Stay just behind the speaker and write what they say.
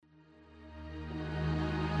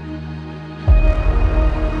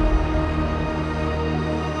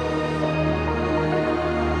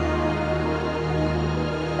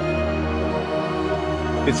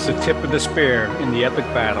It's the tip of the spear in the epic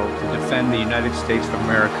battle to defend the United States of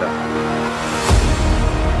America.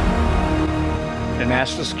 The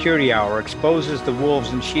National Security Hour exposes the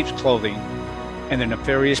wolves in sheep's clothing and their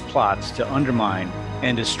nefarious plots to undermine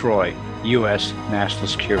and destroy U.S. national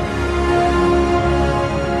security.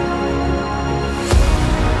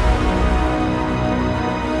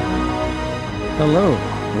 Hello,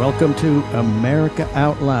 welcome to America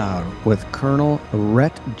Out Loud with Colonel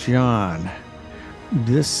Ret John.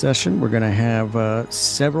 This session, we're going to have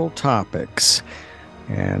several topics.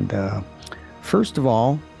 And first of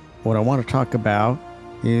all, what I want to talk about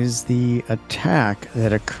is the attack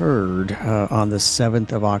that occurred on the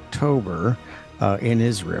 7th of October in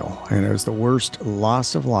Israel. And it was the worst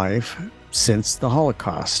loss of life since the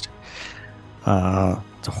Holocaust.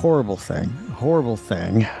 It's a horrible thing.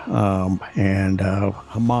 And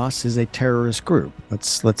Hamas is a terrorist group.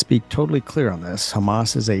 Let's be totally clear on this.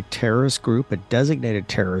 Hamas is a terrorist group, a designated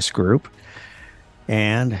terrorist group.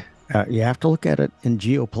 And you have to look at it in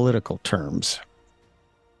geopolitical terms.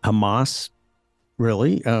 Hamas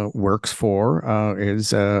really works for,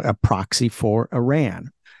 is a proxy for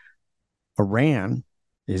Iran. Iran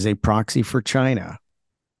is a proxy for China.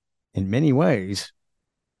 In many ways,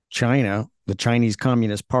 China, the Chinese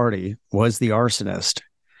Communist Party, was the arsonist.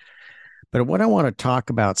 But what I want to talk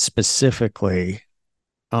about specifically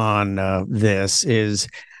on this is,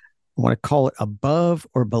 I want to call it above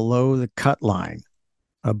or below the cut line.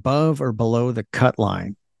 Above or below the cut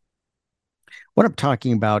line. What I'm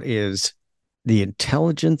talking about is the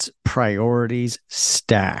intelligence priorities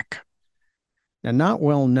stack. Now, not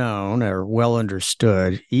well known or well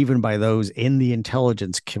understood, even by those in the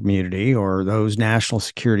intelligence community or those national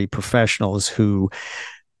security professionals who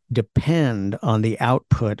depend on the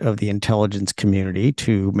output of the intelligence community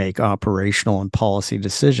to make operational and policy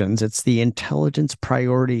decisions. It's the intelligence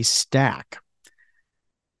priority stack.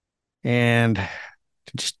 And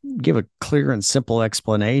to just give a clear and simple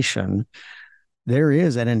explanation, there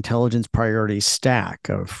is an intelligence priority stack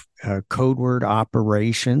of code word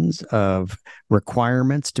operations, of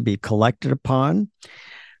requirements to be collected upon,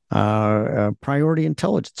 priority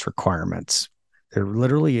intelligence requirements. There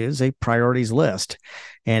literally is a priorities list.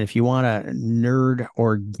 And if you want to nerd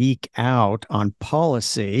or geek out on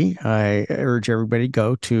policy, I urge everybody to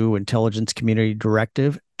go to Intelligence Community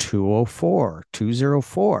Directive 204.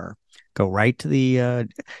 Go right to the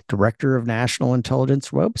Director of National Intelligence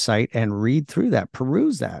website and read through that,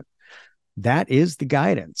 peruse that. That is the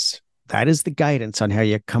guidance. That is the guidance on how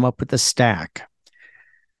you come up with the stack.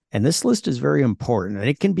 And this list is very important. And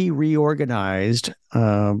it can be reorganized.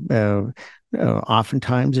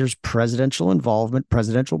 Oftentimes there's presidential involvement,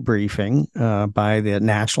 presidential briefing by the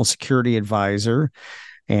National Security Advisor.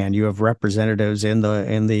 And you have representatives in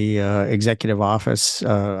the executive office,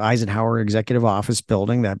 Eisenhower Executive Office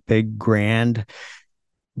building, that big grand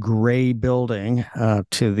gray building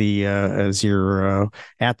to the as you're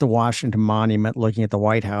at the Washington Monument looking at the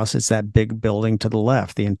White House. It's that big building to the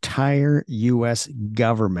left. The entire U.S.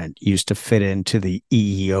 government used to fit into the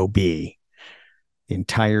EEOB. The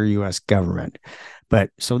entire U.S. government.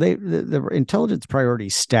 But so the intelligence priority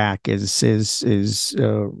stack is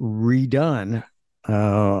redone.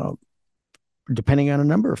 Depending on a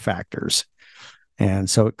number of factors. And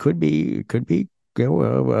so it could be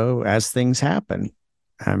as things happen.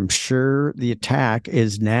 I'm sure the attack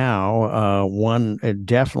is now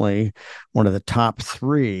definitely one of the top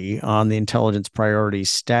three on the intelligence priority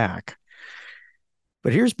stack.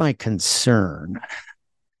 But here's my concern.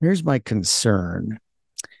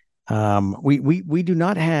 We do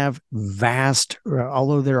not have vast,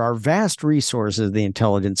 although there are vast resources in the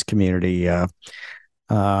intelligence community.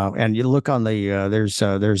 And you look on the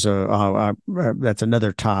that's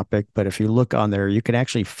another topic. But if you look on there, you can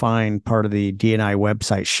actually find part of the DNI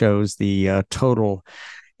website shows the total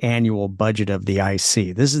annual budget of the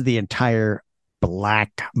IC. This is the entire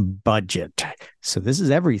black budget. So this is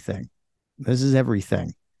everything.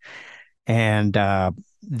 And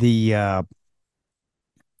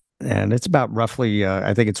and it's about roughly,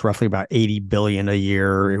 I think it's roughly about 80 billion a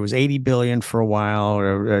year. It was 80 billion for a while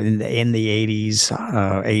in the 80s,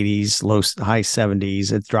 high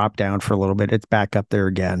 70s. It's dropped down for a little bit. It's back up there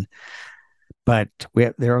again. But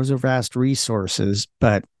those are vast resources,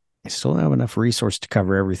 but I still don't have enough resource to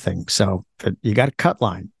cover everything. So you got a cut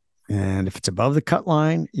line. And if it's above the cut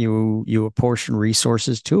line, you apportion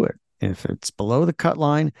resources to it. If it's below the cut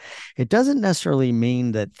line, it doesn't necessarily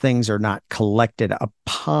mean that things are not collected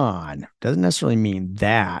upon. Doesn't necessarily mean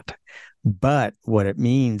that. But what it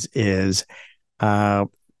means is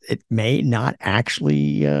it may not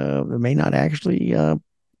actually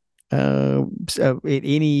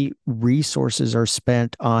any resources are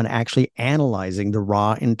spent on actually analyzing the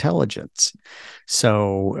raw intelligence.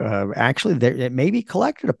 So actually, it may be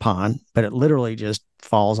collected upon, but it literally just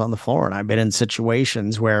falls on the floor. And I've been in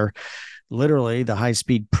situations where literally the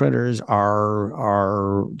high-speed printers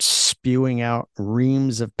are spewing out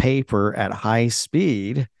reams of paper at high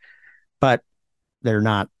speed, but they're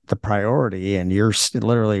not the priority, and you're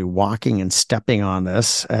literally walking and stepping on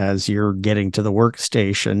this as you're getting to the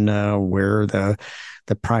workstation where the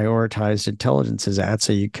prioritized intelligence is at,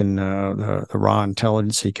 so you can the raw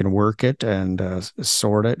intelligence, so you can work it and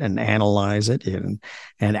sort it and analyze it and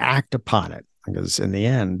act upon it, because in the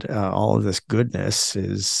end all of this goodness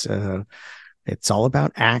is it's all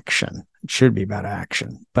about action. It should be about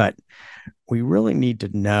action, but we really need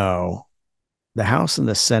to know. The House and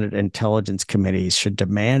the Senate Intelligence Committees should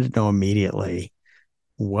demand to know immediately,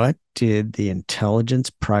 what did the intelligence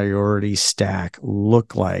priority stack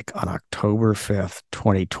look like on October 5th,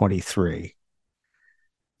 2023?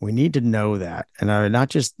 We need to know that. And not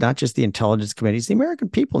just the intelligence committees, the American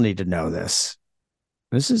people need to know this.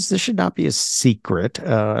 This should not be a secret.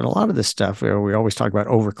 And a lot of this stuff, we always talk about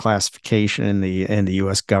overclassification in the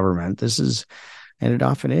U.S. government. And it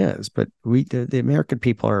often is, but the American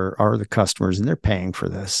people are the customers, and they're paying for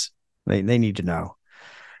this. They need to know.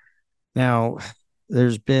 Now,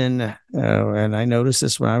 there's been, and I noticed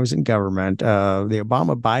this when I was in government, the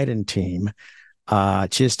Obama-Biden team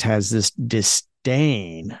just has this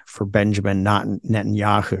disdain for Benjamin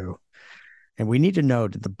Netanyahu. And we need to know,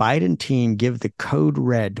 did the Biden team give the code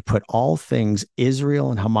red to put all things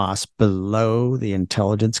Israel and Hamas below the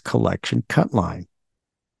intelligence collection cut line?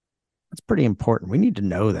 That's pretty important. We need to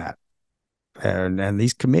know that. And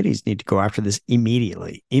these committees need to go after this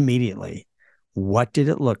immediately. Immediately. What did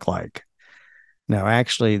it look like? Now,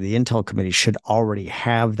 actually, the Intel Committee should already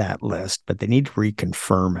have that list, but they need to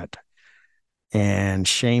reconfirm it. And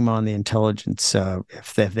shame on the intelligence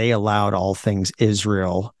if they allowed all things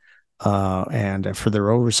Israel and for their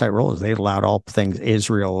oversight roles, they allowed all things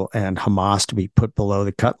Israel and Hamas to be put below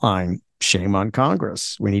the cut line. Shame on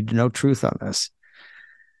Congress. We need to know truth on this.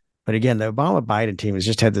 But again, the Obama-Biden team has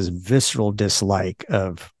just had this visceral dislike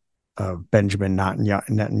of Benjamin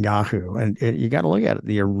Netanyahu, and you got to look at it.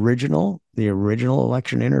 The original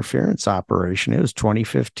election interference operation, it was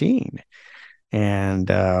 2015, and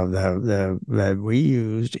we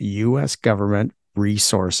used U.S. government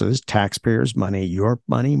resources, taxpayers' money, your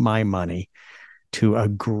money, my money, to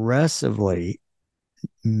aggressively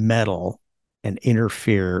meddle and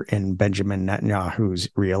interfere in Benjamin Netanyahu's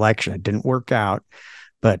reelection. It didn't work out.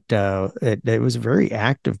 But it was a very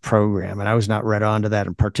active program, and I was not read on to that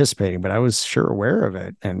and participating, but I was sure aware of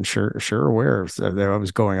it and sure aware of what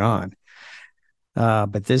was going on.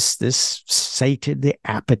 But this sated the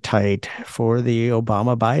appetite for the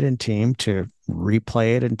Obama-Biden team to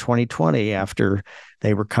replay it in 2020 after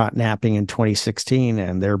they were caught napping in 2016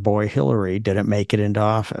 and their boy Hillary didn't make it into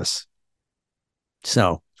office.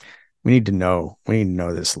 So we need to know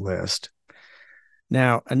this list.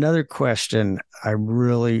 Now, another question I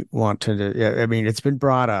really want to, I mean, it's been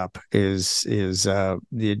brought up is the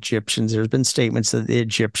Egyptians. There's been statements that the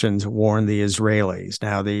Egyptians warned the Israelis.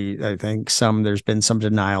 Now, I think there's been some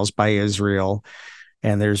denials by Israel,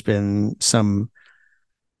 and there's been some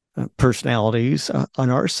personalities on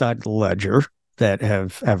our side of the ledger that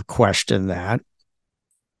have questioned that.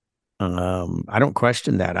 I don't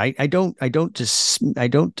question that. I don't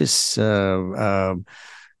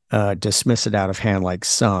dismiss it out of hand like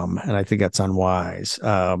some, and I think that's unwise.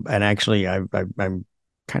 And actually, I'm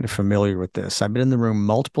kind of familiar with this. I've been in the room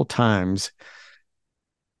multiple times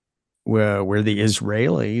where the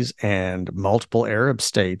Israelis and multiple Arab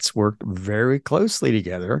states worked very closely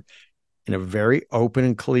together in a very open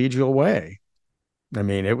and collegial way. I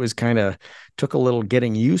mean, it was kind of took a little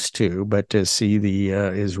getting used to, but to see the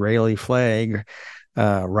Israeli flag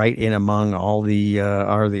right in among all the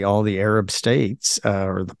Arab states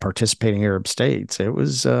or the participating Arab states, it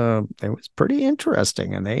was pretty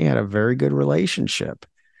interesting, and they had a very good relationship.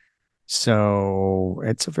 So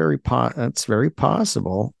it's very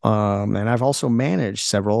possible. And I've also managed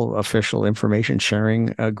several official information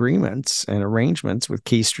sharing agreements and arrangements with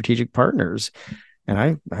key strategic partners,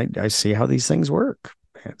 and I see how these things work.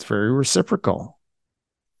 It's very reciprocal.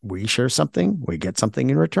 We share something, we get something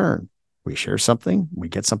in return. We share something, we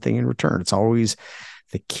get something in return. It's always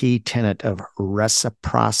the key tenet of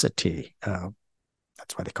reciprocity. That's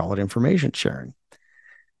why they call it information sharing.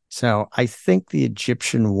 So I think the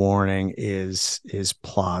Egyptian warning is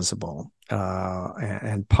plausible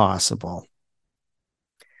and possible.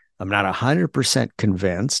 I'm not 100%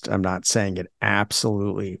 convinced. I'm not saying it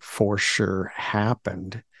absolutely for sure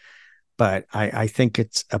happened, but I think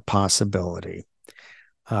it's a possibility.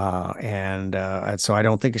 And so I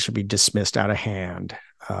don't think it should be dismissed out of hand.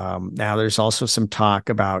 Now, there's also some talk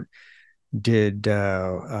about did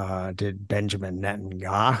Benjamin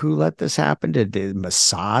Netanyahu let this happen? Did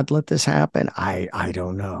Mossad let this happen? I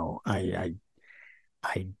don't know. I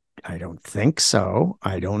I don't think so.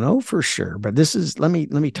 I don't know for sure. But this is let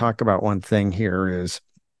me talk about one thing here is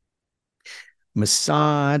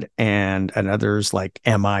Mossad and others like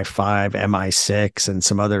MI5, MI6, and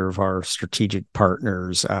some other of our strategic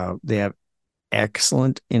partners. They have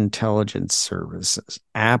excellent intelligence services,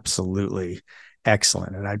 absolutely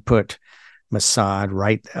excellent. And I'd put Mossad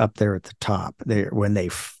right up there at the top. When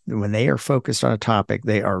they are focused on a topic,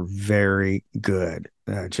 they are very good.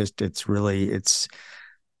 Just it's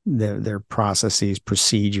their processes,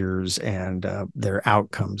 procedures, and their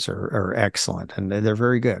outcomes are excellent, and they're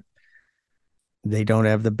very good. They don't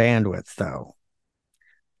have the bandwidth though.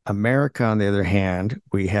 America, on the other hand,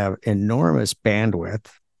 we have enormous bandwidth,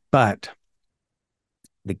 but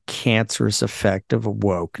the cancerous effect of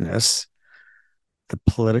wokeness, the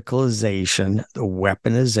politicalization, the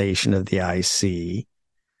weaponization of the IC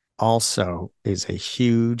also is a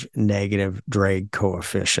huge negative drag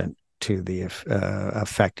coefficient to the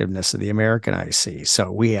effectiveness of the American IC.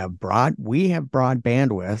 So we have broad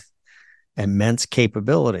bandwidth, immense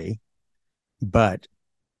capability, but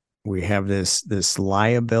we have this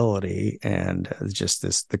liability and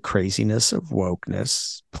just the craziness of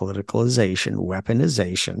wokeness, politicalization,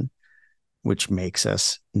 weaponization, which makes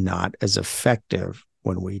us not as effective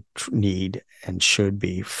when we need and should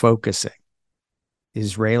be focusing.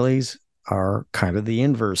 Israelis are kind of the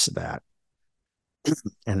inverse of that.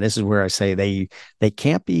 And this is where I say they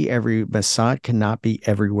can't be Mossad cannot be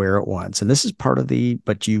everywhere at once. And this is part of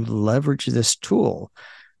but you leverage this tool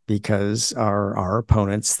because our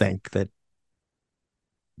opponents think that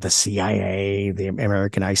the CIA, the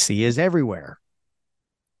American IC is everywhere.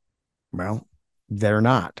 Well, they're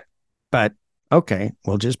not. But okay,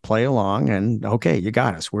 we'll just play along and okay, you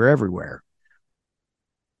got us. We're everywhere.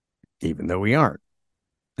 Even though we aren't.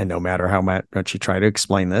 And no matter how much you try to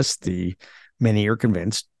explain this, many are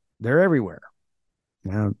convinced they're everywhere.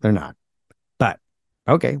 No, they're not. But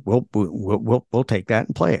okay, we'll take that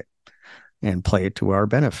and play it to our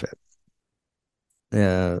benefit.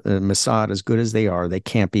 Mossad, as good as they are, they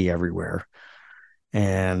can't be everywhere.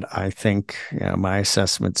 And I think my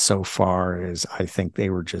assessment so far is I think they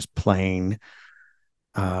were just plain.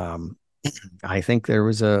 I think there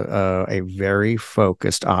was a very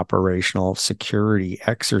focused operational security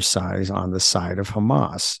exercise on the side of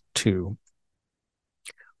Hamas to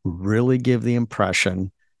really give the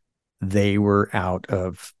impression they were out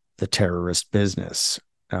of the terrorist business.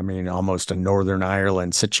 I mean, almost a Northern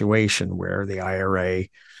Ireland situation where the IRA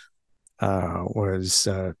was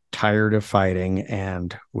tired of fighting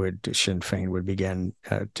and Sinn Féin would begin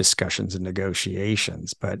discussions and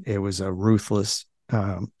negotiations. But it was a ruthless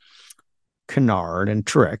canard and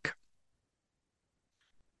trick.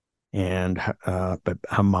 And but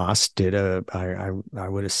Hamas did I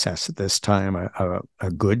would assess at this time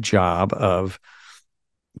a good job of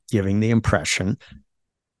giving the impression,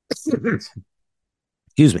 excuse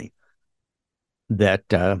me, that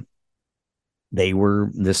they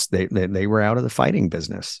were out of the fighting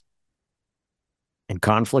business. And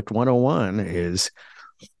conflict 101 is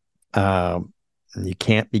you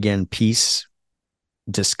can't begin peace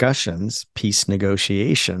discussions, peace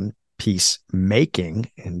negotiation, peace making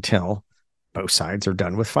until both sides are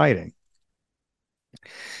done with fighting.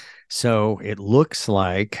 So it looks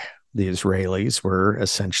like the Israelis were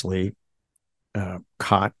essentially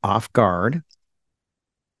caught off guard,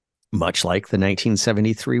 much like the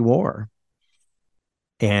 1973 war.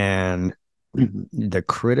 And the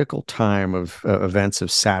critical time of events of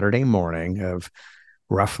Saturday morning of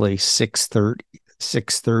roughly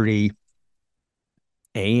 6:30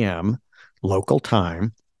 a.m. local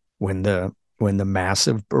time when the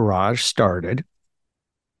massive barrage started,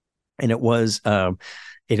 and it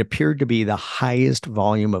appeared to be the highest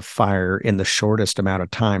volume of fire in the shortest amount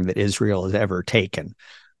of time that Israel has ever taken.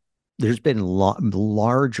 There's been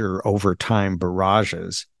larger over time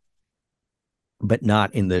barrages, but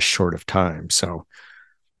not in this short of time. So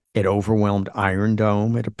it overwhelmed Iron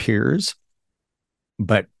Dome, it appears.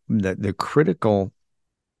 But the critical,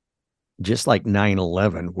 just like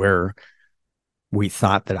 9/11, where we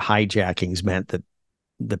thought that hijackings meant that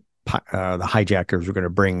the hijackers were going to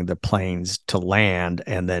bring the planes to land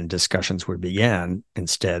and then discussions would begin.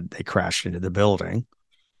 Instead, they crashed into the building.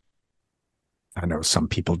 I know some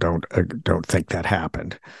people don't think that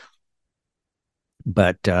happened,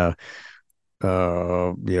 but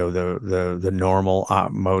The normal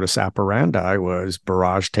modus operandi was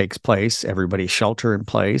barrage takes place, everybody shelter in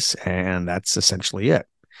place, and that's essentially it.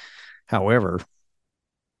 However,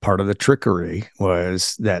 part of the trickery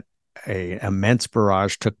was that an immense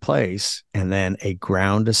barrage took place, and then a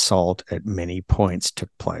ground assault at many points took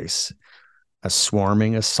place. A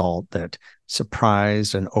swarming assault that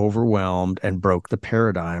surprised and overwhelmed and broke the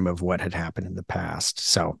paradigm of what had happened in the past.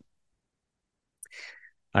 So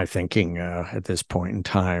I'm thinking at this point in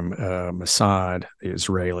time, Mossad, the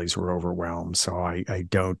Israelis were overwhelmed. So I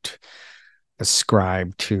don't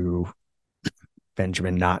ascribe to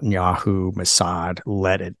Benjamin Netanyahu, Mossad,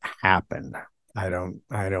 let it happen. I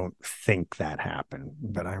don't think that happened,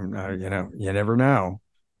 but I'm, you never know.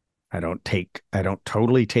 I don't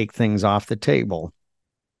totally take things off the table.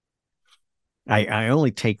 I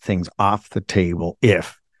only take things off the table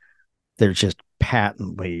if there's just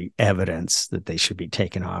patently evidence that they should be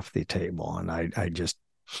taken off the table. And I just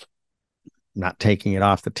not taking it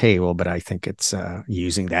off the table, but I think it's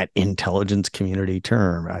using that intelligence community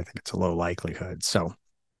term. I think it's a low likelihood. So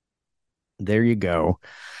there you go.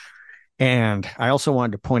 And I also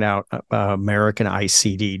wanted to point out American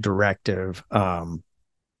ICD Directive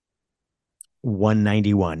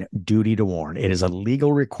 191, duty to warn. It is a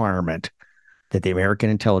legal requirement that the American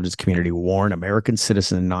intelligence community warn American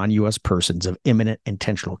citizens and non-U.S. persons of imminent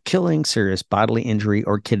intentional killing, serious bodily injury,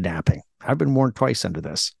 or kidnapping. I've been warned twice under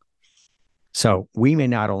this. So we may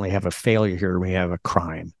not only have a failure here, we have a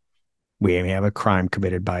crime. We may have a crime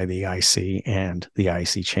committed by the IC and the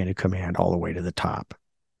IC chain of command all the way to the top.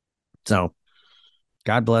 So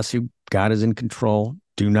God bless you. God is in control.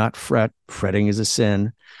 Do not fret. Fretting is a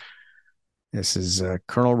sin. This is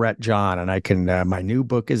Colonel Ret John, and I can. My new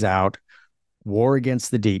book is out, War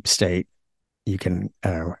Against the Deep State. You can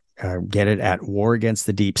get it at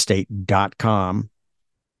waragainstthedeepstate.com.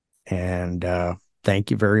 And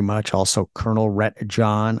thank you very much. Also, Colonel Ret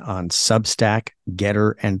John on Substack,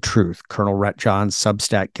 Getter and Truth. Colonel Ret John,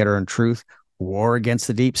 Substack, Getter and Truth. War Against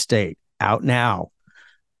the Deep State, out now.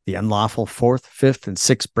 The unlawful fourth, fifth, and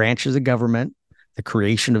sixth branches of government, the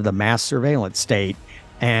creation of the mass surveillance state,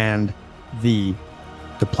 and the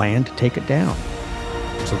plan to take it down.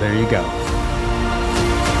 So there you go.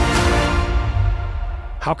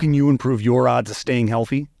 How can you improve your odds of staying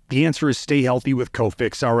healthy? The answer is stay healthy with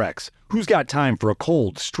Cofix RX. Who's got time for a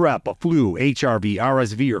cold, strep, a flu, HRV,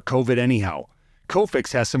 RSV, or COVID anyhow?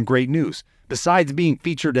 Cofix has some great news. Besides being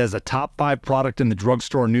featured as a top 5 product in the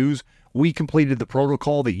drugstore news, we completed the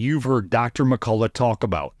protocol that you've heard Dr. McCullough talk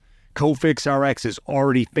about. Cofix RX is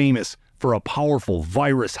already famous for a powerful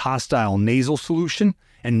virus-hostile nasal solution,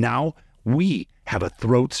 and now we have a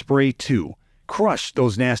throat spray too. Crush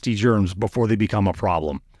those nasty germs before they become a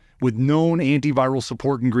problem. With known antiviral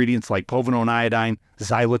support ingredients like povidone iodine,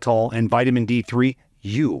 xylitol, and vitamin D3,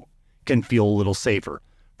 you can feel a little safer.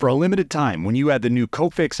 For a limited time, when you add the new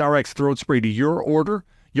Cofix RX throat spray to your order,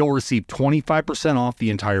 you'll receive 25% off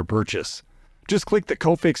the entire purchase. Just click the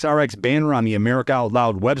Cofix RX banner on the America Out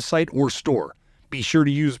Loud website or store. Be sure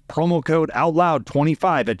to use promo code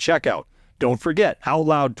OUTLOUD25 at checkout. Don't forget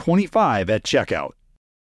OUTLOUD25 at checkout.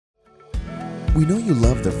 We know you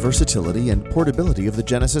love the versatility and portability of the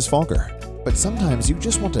Genesis Fogger, but sometimes you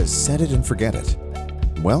just want to set it and forget it.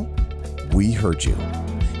 Well, we heard you.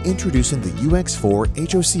 Introducing the UX4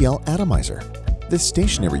 HOCL Atomizer. This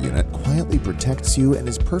stationary unit quietly protects you and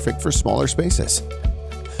is perfect for smaller spaces.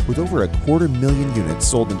 With over 250,000 units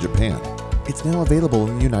sold in Japan, it's now available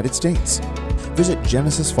in the United States. Visit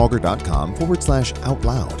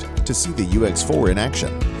genesisfogger.com/outloud to see the UX4 in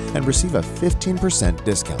action and receive a 15%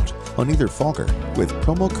 discount on either Fogger with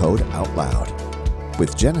promo code OUTLOUD.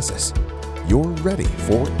 With Genesis, you're ready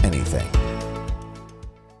for anything.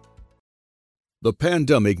 The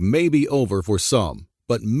pandemic may be over for some,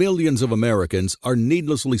 but millions of Americans are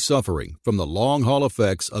needlessly suffering from the long-haul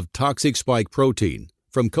effects of toxic spike protein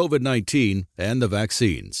from COVID-19 and the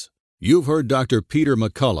vaccines. You've heard Dr. Peter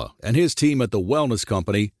McCullough and his team at the Wellness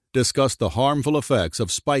Company discuss the harmful effects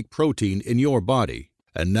of spike protein in your body.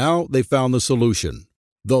 And now they found the solution.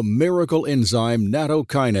 The miracle enzyme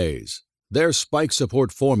nattokinase. Their spike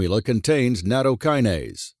support formula contains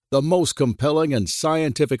nattokinase, the most compelling and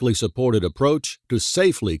scientifically supported approach to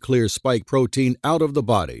safely clear spike protein out of the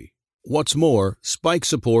body. What's more, spike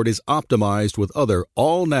support is optimized with other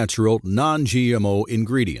all-natural, non-GMO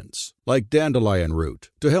ingredients, like dandelion root,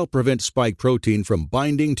 to help prevent spike protein from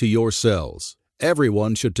binding to your cells.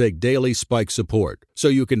 Everyone should take daily spike support so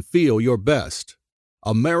you can feel your best.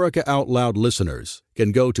 America Out Loud listeners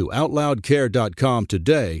can go to OutLoudCare.com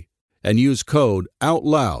today and use code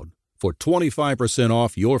OUTLOUD for 25%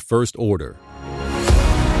 off your first order.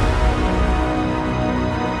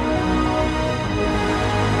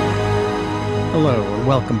 Hello and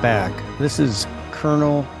welcome back. This is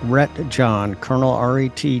Colonel Ret John, Colonel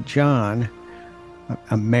R.E.T. John,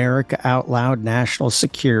 America Out Loud National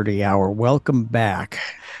Security Hour. Welcome back,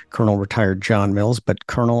 Colonel Retired John Mills, but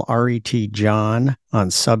Colonel R.E.T. John on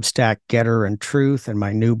Substack, Getter, and Truth. And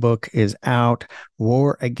my new book is out,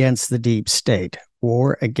 War Against the Deep State.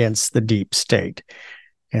 War Against the Deep State.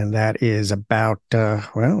 And that is about,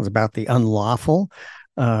 it's about the unlawful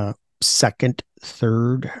second,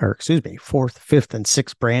 third, or excuse me, fourth, fifth, and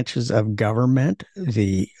sixth branches of government,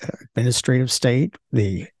 the administrative state,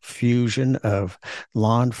 the fusion of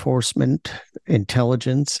law enforcement,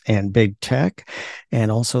 intelligence, and big tech, and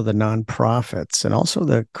also the nonprofits, and also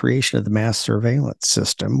the creation of the mass surveillance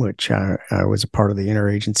system, which I was a part of the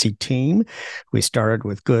interagency team. We started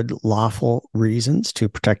with good, lawful reasons to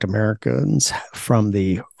protect Americans from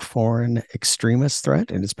the foreign extremist threat,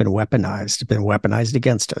 and it's been weaponized. It's been weaponized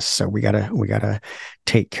against us. So we gotta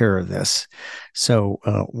take care of this. So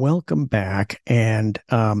welcome back. And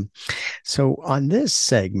so on this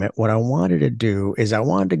segment, what I wanted to do is I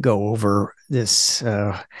wanted to go over this.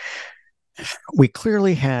 We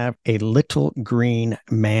clearly have a little green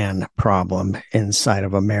man problem inside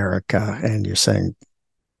of America. And you're saying,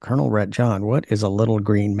 Colonel Ret John, what is a little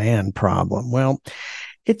green man problem? Well,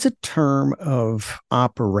 it's a term of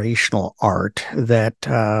operational art that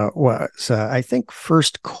was, I think,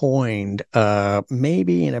 first coined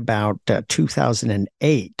maybe in about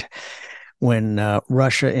 2008 when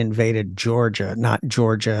Russia invaded Georgia, not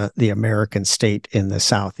Georgia, the American state in the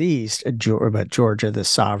southeast, but Georgia, the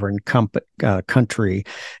sovereign country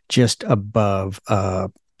just above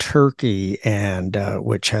Turkey, and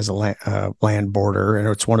which has a land border, and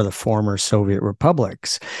it's one of the former Soviet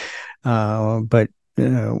republics. But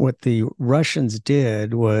what the Russians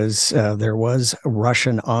did was there was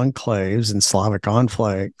Russian enclaves and Slavic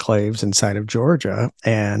enclaves inside of Georgia,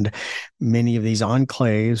 and many of these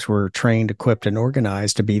enclaves were trained, equipped, and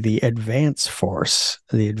organized to be the advance force.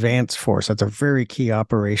 The advance force, that's a very key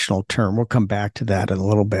operational term. We'll come back to that in a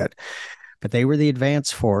little bit. But they were the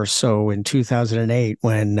advance force. So in 2008,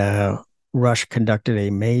 when Russia conducted a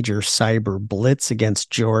major cyber blitz against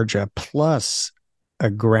Georgia, plus a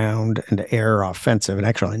ground and air offensive, and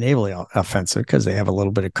actually a naval offensive, because they have a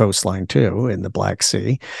little bit of coastline too in the Black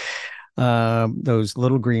Sea. Those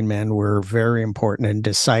little green men were very important and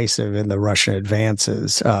decisive in the Russian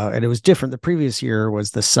advances. And it was different. The previous year was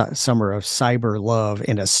the summer of cyber love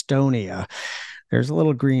in Estonia. There's a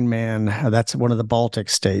little green man. That's one of the Baltic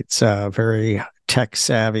states, very tech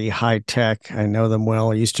savvy, high tech. I know them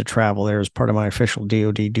well. I used to travel there as part of my official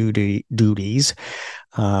DoD duties.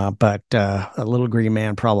 But a little green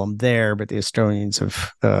man problem there, but the Estonians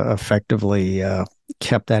have effectively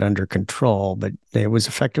kept that under control. But it was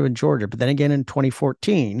effective in Georgia. But then again in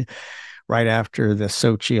 2014, right after the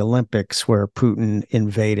Sochi Olympics, where Putin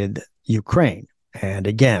invaded Ukraine. And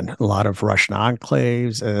again, a lot of Russian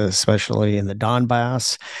enclaves, especially in the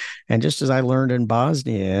Donbass. And just as I learned in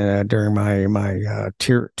Bosnia during my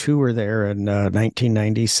tour there in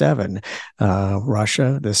 1997,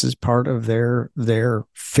 Russia, this is part of their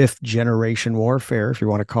fifth generation warfare, if you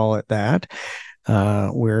want to call it that,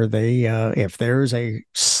 where they, if there's a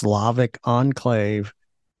Slavic enclave,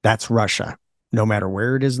 that's Russia, no matter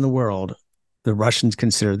where it is in the world. The Russians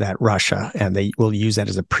consider that Russia, and they will use that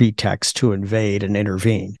as a pretext to invade and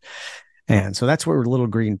intervene. And so that's where little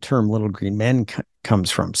green men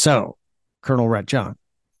comes from. So, Colonel Ret John,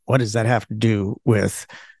 what does that have to do with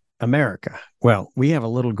America? Well, we have a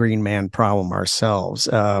little green man problem ourselves.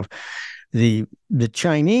 The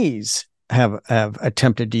Chinese have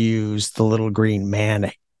attempted to use the little green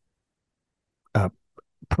man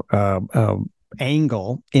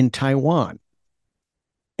angle in Taiwan.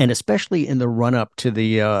 And especially in the run-up to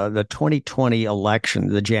the 2020 election,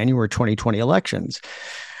 the January 2020 elections,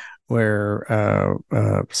 where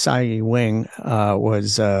Tsai Ing-wen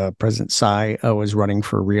President Tsai was running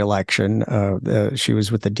for re-election. She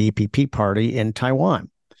was with the DPP party in Taiwan,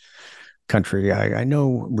 country I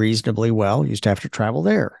know reasonably well. Used to have to travel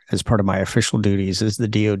there as part of my official duties as the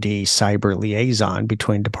DoD cyber liaison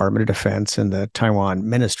between Department of Defense and the Taiwan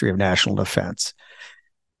Ministry of National Defense.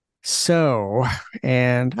 So,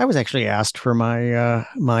 and I was actually asked for my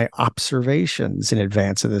my observations in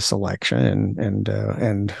advance of this election,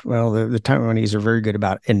 and well, the Taiwanese are very good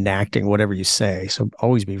about enacting whatever you say. So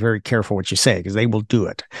always be very careful what you say, because they will do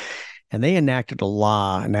it. And they enacted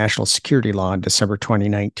a national security law in December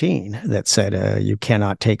 2019 that said you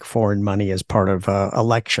cannot take foreign money as part of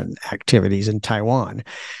election activities in Taiwan.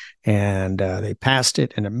 And they passed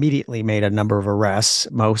it and immediately made a number of arrests,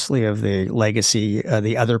 mostly of the legacy,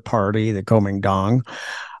 the other party, the Kuomintang,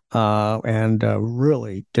 and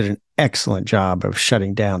really did an excellent job of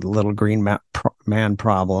shutting down the little green man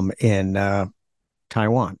problem in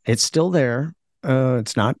Taiwan. It's still there.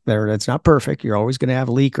 It's not there. It's not perfect. You're always going to have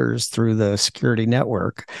leakers through the security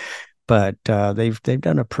network, but they've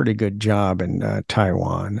done a pretty good job in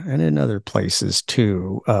Taiwan and in other places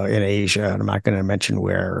too, in Asia. And I'm not going to mention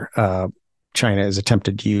where China has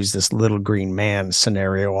attempted to use this little green man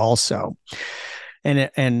scenario also.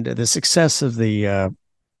 And the success of the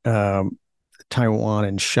Taiwan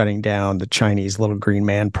and shutting down the Chinese little green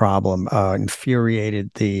man problem infuriated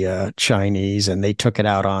the Chinese, and they took it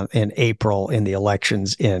out in April in the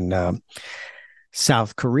elections in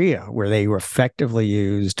South Korea, where they effectively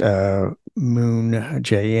used Moon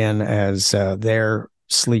Jae-in as their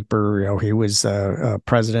sleeper. He was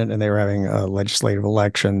president, and they were having legislative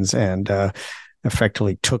elections, and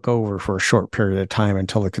effectively took over for a short period of time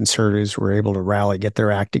until the conservatives were able to rally, get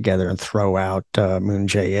their act together, and throw out Moon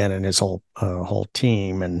Jae-in and his whole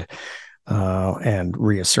team, and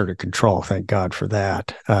reasserted control. Thank God for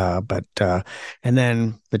that. And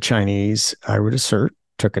then the Chinese, I would assert,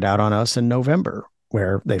 took it out on us in November,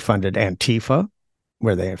 where they funded Antifa,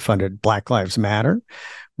 where they funded Black Lives Matter,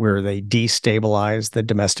 where they destabilized the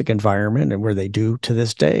domestic environment, and where they do to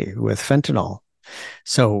this day with fentanyl.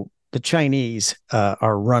 So the Chinese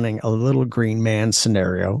are running a little green man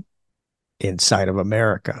scenario inside of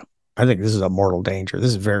America. I think this is a mortal danger.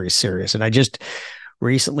 This is very serious. And I just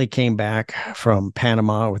recently came back from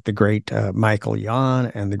Panama with the great Michael Yon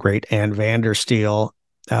and the great Ann Vandersteel,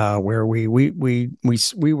 where we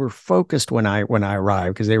were focused when I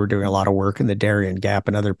arrived, because they were doing a lot of work in the Darien Gap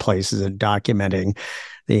and other places and documenting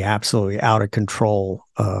the absolutely out of control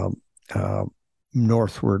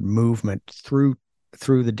northward movement through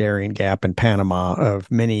the Darien Gap in Panama of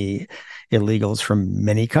many illegals from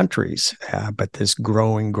many countries, but this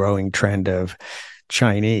growing trend of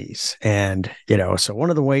Chinese. And, so one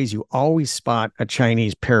of the ways you always spot a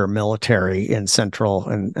Chinese paramilitary in Central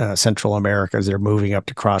America as they're moving up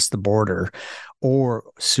to cross the border or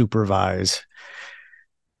supervise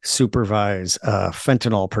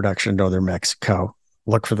fentanyl production in northern Mexico.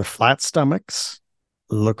 Look for the flat stomachs,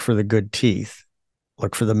 look for the good teeth,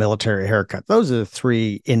 look for the military haircut. Those are the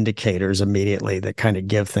three indicators immediately that kind of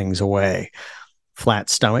give things away. Flat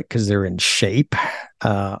stomach, because they're in shape,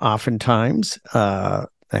 oftentimes.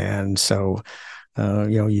 And so,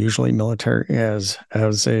 usually military has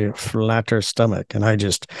a flatter stomach. And I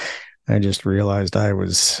just realized I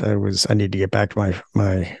need to get back to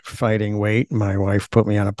my fighting weight. My wife put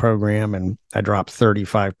me on a program, and I dropped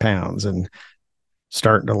 35 pounds and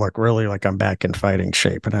starting to look really like I'm back in fighting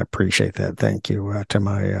shape. And I appreciate that. Thank you to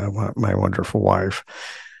my wonderful wife.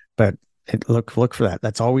 But look for that.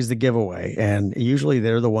 That's always the giveaway. And usually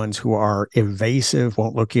they're the ones who are evasive,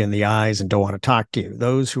 won't look you in the eyes, and don't want to talk to you.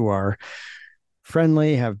 Those who are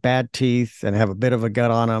friendly, have bad teeth, and have a bit of a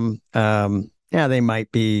gut on them, they might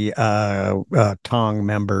be Tong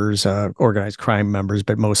members, organized crime members,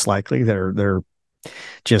 but most likely they're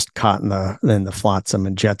just caught in the flotsam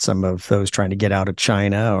and jetsam of those trying to get out of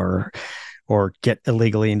China or get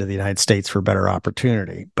illegally into the United States for better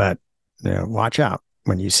opportunity. But watch out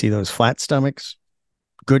when you see those flat stomachs,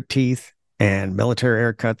 good teeth, and military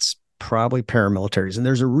haircuts. Probably paramilitaries. And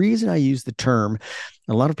there's a reason I use the term.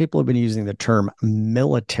 A lot of people have been using the term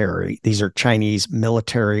military. These are Chinese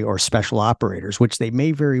military or special operators, which they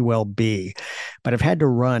may very well be, but I've had to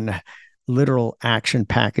run literal action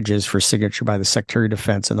packages for signature by the Secretary of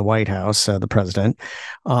Defense and the White House, the president,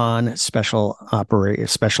 on special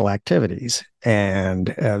activities. And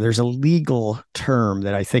there's a legal term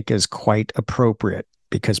that I think is quite appropriate,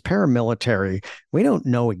 because paramilitary, we don't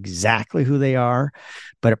know exactly who they are,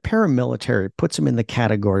 but a paramilitary puts them in the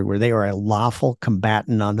category where they are a lawful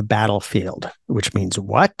combatant on the battlefield, which means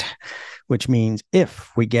what? Which means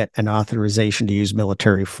if we get an authorization to use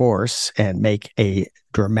military force and make a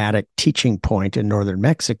dramatic teaching point in northern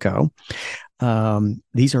Mexico,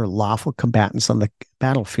 these are lawful combatants on the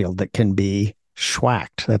battlefield that can be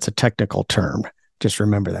schwacked. That's a technical term. Just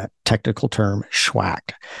remember that technical term,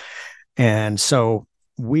 schwacked. And so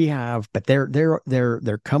we have, but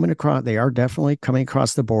they're coming across. They are definitely coming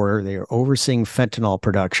across the border. They are overseeing fentanyl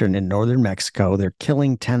production in northern Mexico. They're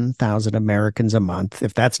killing 10,000 Americans a month.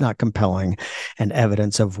 If that's not compelling and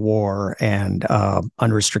evidence of war and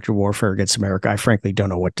unrestricted warfare against America, I frankly don't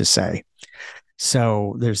know what to say.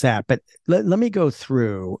 So there's that. But let me go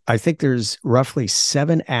through. I think there's roughly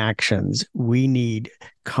 7 actions we need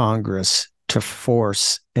Congress to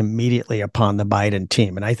force immediately upon the Biden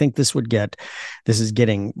team. And I think this is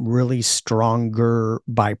getting really stronger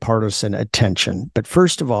bipartisan attention. But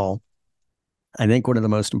first of all, I think one of the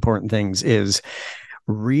most important things is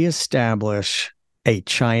reestablish a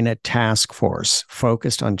China task force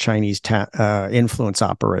focused on Chinese influence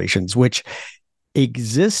operations, which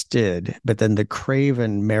existed, but then the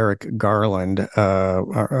craven Merrick Garland,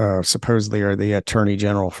 supposedly are the Attorney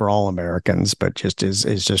General for all Americans, but just is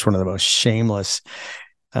just one of the most shameless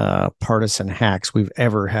partisan hacks we've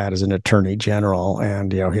ever had as an attorney general.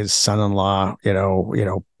 And his son-in-law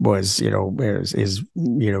was is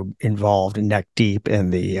involved neck deep in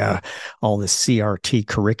the all the CRT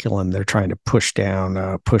curriculum they're trying to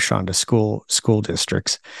push onto school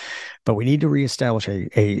districts. But we need to reestablish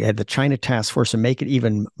the China task force and make it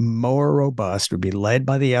even more robust. It would be led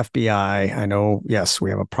by the FBI. I know, yes, we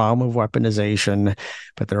have a problem of weaponization,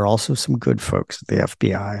 but there are also some good folks at the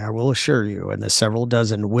FBI. I will assure you, and the several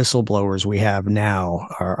dozen whistleblowers we have now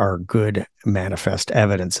are good manifest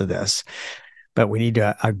evidence of this. But we need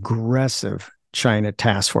an aggressive China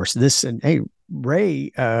task force.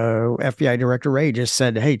 Ray, FBI Director Ray, just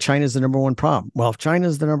said, hey, China's the number one problem. Well, if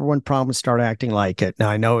China's the number one problem, start acting like it. Now,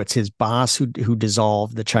 I know it's his boss who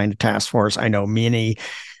dissolved the China task force. I know many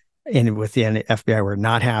with the FBI were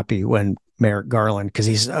not happy when Merrick Garland, because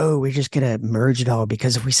he says, we're just going to merge it all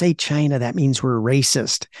because if we say China, that means we're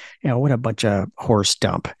racist. What a bunch of horse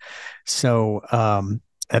dump. So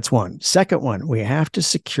that's one. Second one, we have to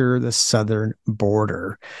secure the southern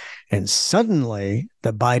border. And suddenly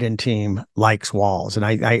the Biden team likes walls. And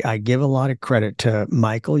I give a lot of credit to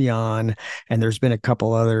Michael Yon, and there's been a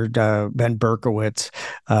couple other, Ben Berkowitz,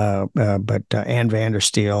 but Ann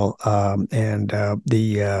Vandersteel, and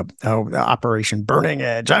the Operation Burning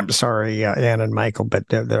Edge. I'm sorry, Ann and Michael, but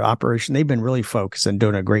the operation, they've been really focused and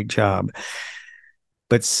doing a great job.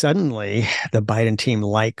 But suddenly the Biden team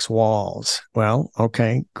likes walls. Well,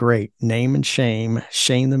 okay, great. Name and shame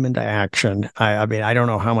them into action. I mean, I don't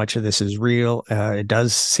know how much of this is real. It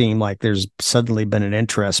does seem like there's suddenly been an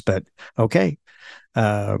interest, but okay.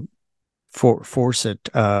 Force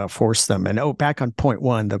them. And back on point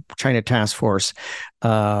one, the China task force,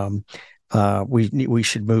 we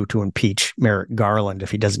should move to impeach Merrick Garland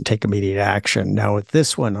if he doesn't take immediate action. Now, with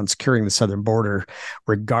this one on securing the southern border,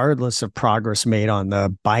 regardless of progress made on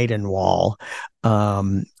the Biden wall,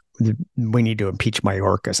 we need to impeach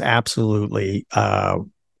Mayorkas. Absolutely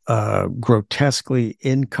grotesquely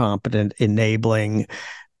incompetent, enabling,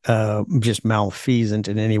 just malfeasant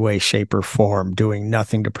in any way, shape, or form, doing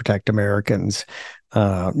nothing to protect Americans.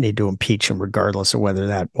 Need to impeach him regardless of whether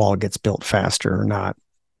that wall gets built faster or not.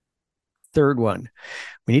 Third one,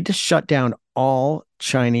 we need to shut down all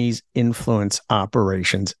Chinese influence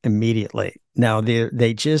operations immediately. Now,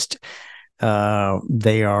 they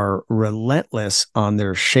are relentless on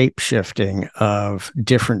their shape-shifting of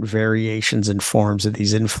different variations and forms of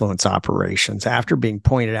these influence operations. After being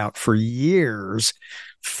pointed out for years,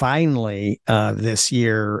 finally, this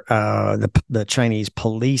year, the Chinese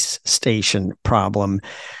police station problem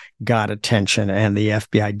got attention, and the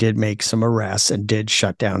FBI did make some arrests and did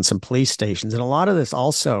shut down some police stations. And a lot of this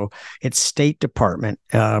also, it's State Department,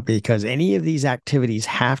 because any of these activities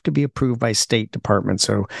have to be approved by State Department.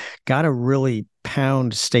 So got to really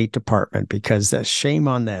pound State Department, because shame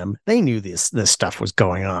on them. They knew this stuff was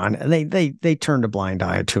going on, and they turned a blind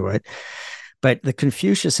eye to it. But the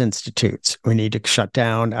Confucius Institutes, we need to shut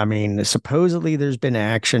down. I mean, supposedly there's been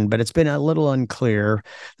action, but it's been a little unclear.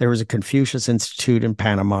 There was a Confucius Institute in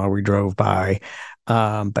Panama we drove by.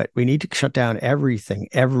 But we need to shut down everything,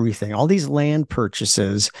 all these land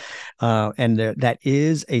purchases. And that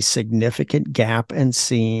is a significant gap and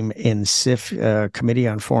seam in Committee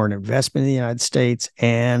on Foreign Investment in the United States,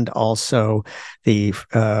 and also the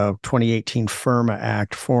 2018 FIRMA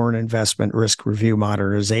Act, Foreign Investment Risk Review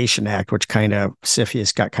Modernization Act, which kind of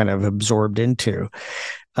CFIUS got kind of absorbed into.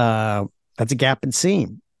 That's a gap and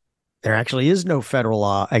seam. There actually is no federal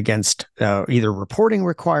law against either reporting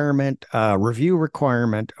requirement, review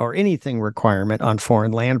requirement, or anything requirement on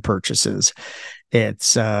foreign land purchases.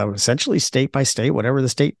 It's essentially state by state, whatever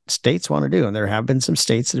the states want to do. And there have been some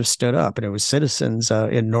states that have stood up, and it was citizens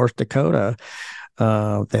in North Dakota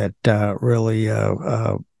that really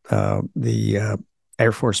the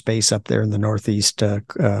Air Force Base up there in the northeast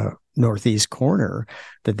corner,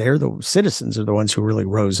 that they're the citizens are the ones who really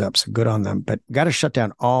rose up. So good on them. But got to shut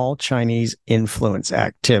down all Chinese influence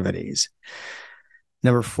activities.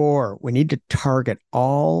 Number 4, we need to target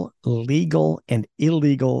all legal and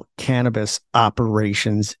illegal cannabis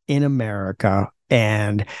operations in America.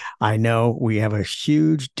 And I know we have a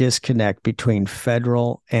huge disconnect between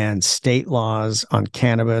federal and state laws on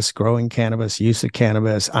cannabis, growing cannabis, use of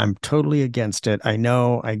cannabis. I'm totally against it. I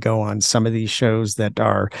know I go on some of these shows that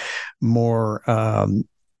are more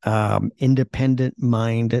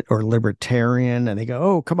independent-minded or libertarian, and they go,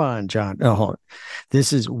 "Oh, come on, John. Oh, hold on.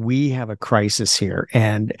 We have a crisis here."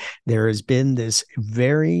 And there has been this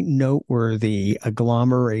very noteworthy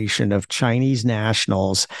agglomeration of Chinese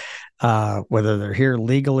nationals, whether they're here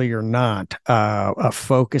legally or not,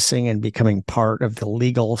 focusing and becoming part of the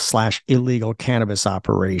legal/illegal cannabis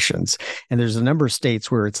operations. And there's a number of states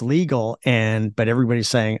where it's legal, but everybody's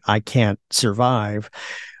saying, "I can't survive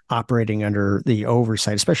operating under the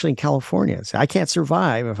oversight," especially in California. So I can't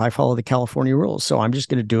survive if I follow the California rules. So I'm just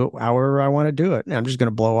going to do it however I want to do it. And I'm just going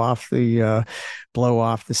to blow off the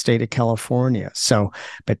state of California. So,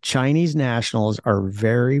 but Chinese nationals are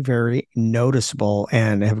very, very noticeable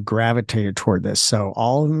and have gravitated toward this. So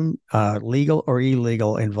all of them, legal or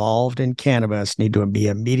illegal, involved in cannabis need to be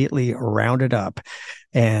immediately rounded up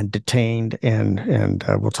and detained, and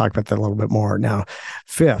we'll talk about that a little bit more. Now,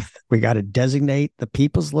 fifth, we got to designate the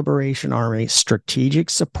People's Liberation Army Strategic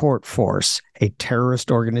Support Force a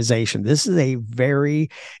terrorist organization. This is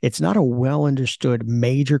it's not a well understood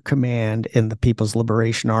major command in the People's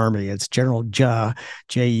Liberation Army. It's General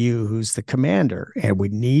J.U., who's the commander, and we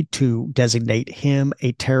need to designate him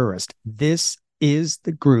a terrorist. This is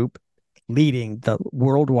the group leading the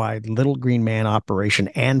worldwide Little Green Man operation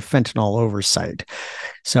and fentanyl oversight.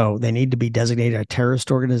 So they need to be designated a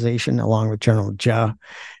terrorist organization along with General Jha.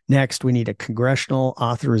 Next, we need a congressional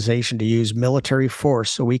authorization to use military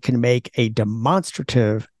force so we can make a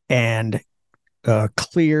demonstrative and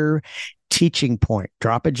clear teaching point.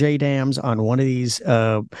 Drop a JDAMs on one of these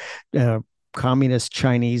communist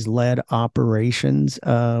Chinese-led operations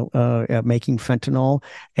making fentanyl,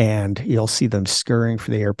 and you'll see them scurrying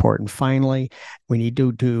for the airport. And finally, we need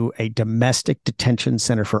to do a domestic detention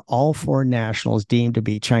center for all foreign nationals deemed to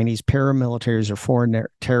be Chinese paramilitaries or foreign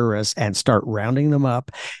terrorists, and start rounding them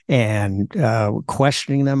up and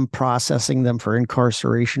questioning them, processing them for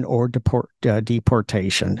incarceration or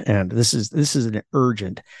deportation. And this is an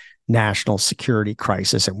urgent national security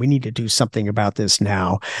crisis, and we need to do something about this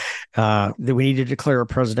now. That we need to declare a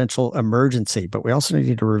presidential emergency, but we also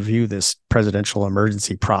need to review this presidential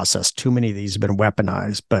emergency process. Too many of these have been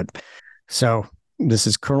weaponized. So this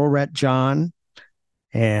is Colonel Ret John,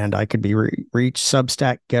 and I could be reached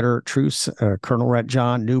Substack, Getter, Truce, Colonel Ret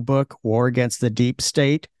John, new book, War Against the Deep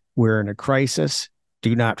State. We're in a crisis.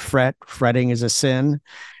 Do not fret. Fretting is a sin,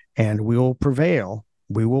 and we will prevail.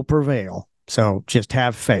 We will prevail. So just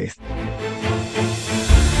have faith.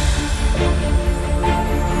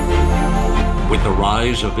 With the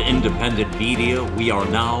rise of independent media, we are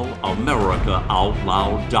now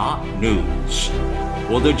AmericaOutloud.news.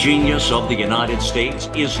 Well, the genius of the United States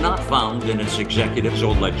is not found in its executives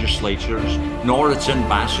or legislatures, nor its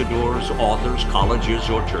ambassadors, authors, colleges,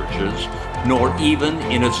 or churches, nor even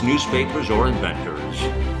in its newspapers or inventors.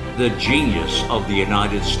 The genius of the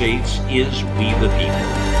United States is we the people.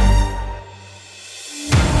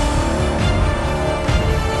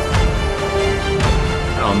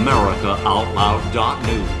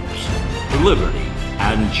 AmericaOutloud.news. Liberty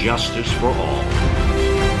and justice for all.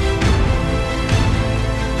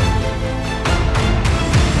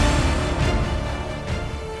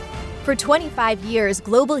 For 25 years,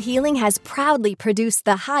 Global Healing has proudly produced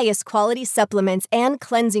the highest quality supplements and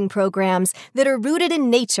cleansing programs that are rooted in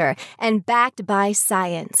nature and backed by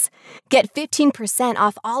science. Get 15%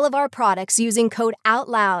 off all of our products using code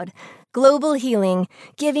OUTLOUD. Global Healing,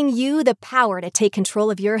 giving you the power to take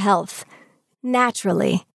control of your health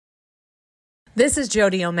naturally. This is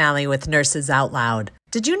Jody O'Malley with Nurses Out Loud.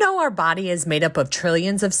 Did you know our body is made up of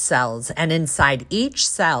trillions of cells, and inside each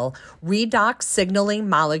cell, redox signaling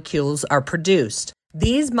molecules are produced?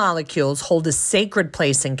 These molecules hold a sacred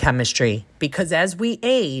place in chemistry because as we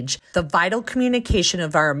age, the vital communication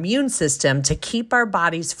of our immune system to keep our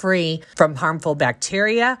bodies free from harmful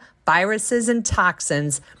bacteria, viruses, and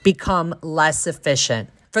toxins become less efficient.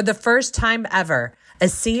 For the first time ever,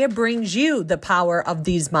 ASEA brings you the power of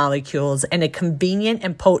these molecules in a convenient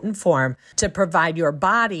and potent form to provide your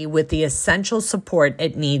body with the essential support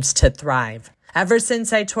it needs to thrive. Ever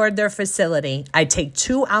since I toured their facility, I take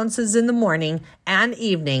 2 ounces in the morning and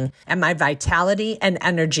evening, and my vitality and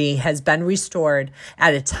energy has been restored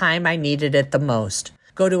at a time I needed it the most.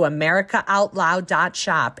 Go to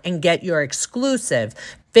AmericaOutloud.shop and get your exclusive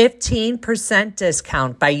 15%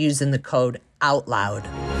 discount by using the code OUTLOUD.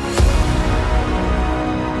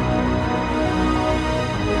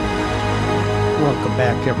 Welcome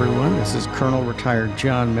back, everyone. This is Colonel Retired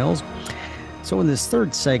John Mills. So in this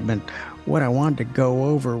third segment, what I wanted to go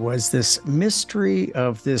over was this mystery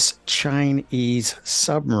of this Chinese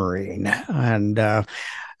submarine. And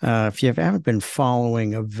If you haven't been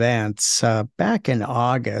following events, back in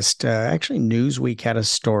August, actually Newsweek had a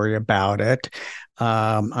story about it.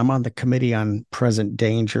 I'm on the Committee on Present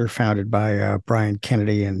Danger, founded by Brian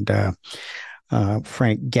Kennedy and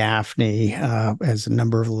Frank Gaffney, as a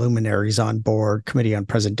number of luminaries on board, Committee on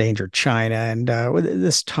Present Danger China. And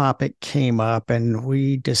this topic came up and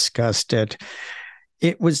we discussed it.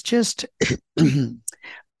 It was just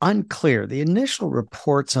unclear. The initial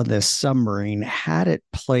reports on this submarine had it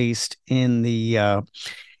placed in the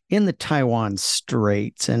Taiwan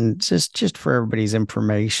Straits, and just for everybody's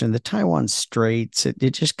information, the Taiwan Straits it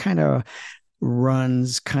just kind of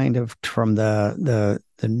runs kind of from the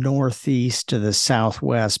northeast to the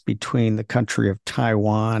southwest between the country of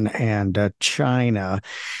Taiwan and China.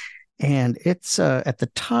 And it's at the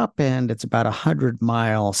top end, it's about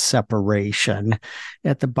 100-mile separation.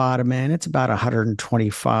 At the bottom end, it's about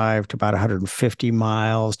 125 to about 150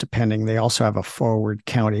 miles, depending. They also have a forward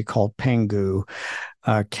county called Penghu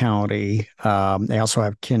County. They also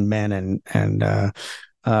have Kinmen and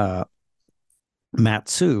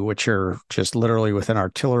Matsu, which are just literally within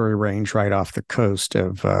artillery range right off the coast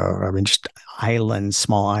of, just islands,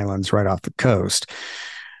 small islands right off the coast.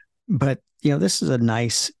 But this is a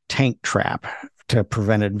nice tank trap to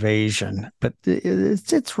prevent invasion, but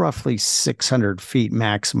it's roughly 600 feet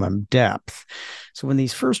maximum depth. So when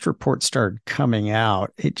these first reports started coming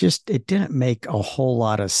out, it didn't make a whole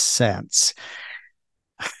lot of sense.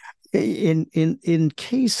 In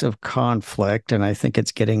case of conflict, and I think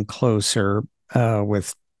it's getting closer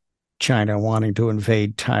with China wanting to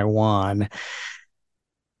invade Taiwan.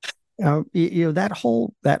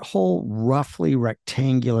 That whole roughly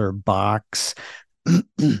rectangular box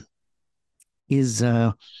is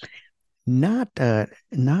not a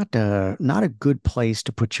good place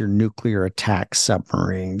to put your nuclear attack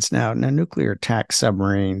submarines. Now nuclear attack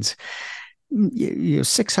submarines,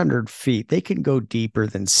 600 feet, they can go deeper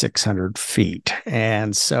than 600 feet.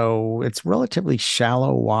 And so it's relatively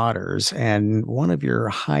shallow waters. And one of your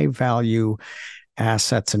high value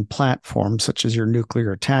assets and platforms, such as your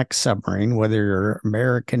nuclear attack submarine, whether you're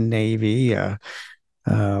American Navy,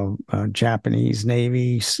 Japanese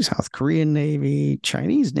Navy, South Korean Navy,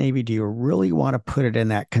 Chinese Navy, do you really want to put it in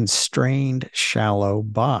that constrained shallow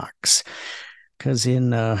box? Because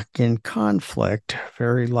in conflict,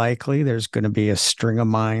 very likely there's going to be a string of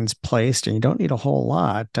mines placed, and you don't need a whole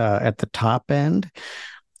lot at the top end.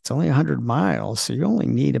 It's only 100 miles, so you only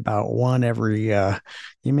need about one every,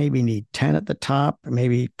 you maybe need 10 at the top,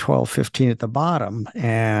 maybe 12, 15 at the bottom.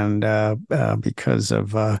 And because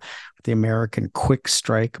of the American quick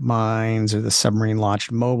strike mines or the submarine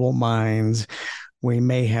launched mobile mines, we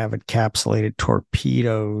may have encapsulated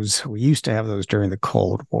torpedoes. We used to have those during the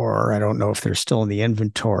Cold War. I don't know if they're still in the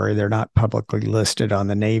inventory. They're not publicly listed on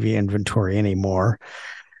the Navy inventory anymore.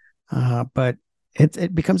 But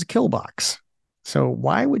it becomes a kill box. So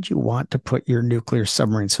why would you want to put your nuclear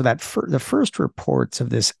submarine? So that the first reports of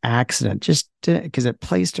this accident, just because it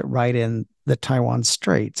placed it right in the Taiwan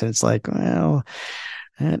Straits, and it's like, well,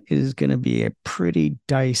 that is going to be a pretty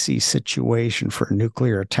dicey situation for a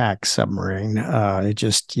nuclear attack submarine. All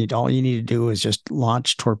you need to do is just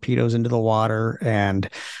launch torpedoes into the water, and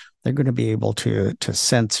they're going to be able to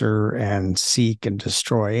censor and seek and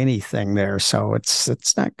destroy anything there. So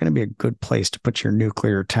it's not going to be a good place to put your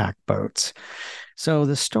nuclear attack boats. So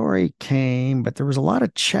the story came, but there was a lot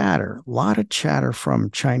of chatter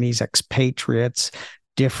from Chinese expatriates,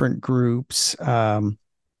 different groups,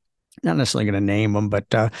 not necessarily going to name them, but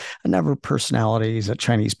a number of personalities,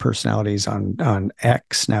 Chinese personalities on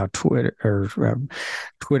X, now Twitter, or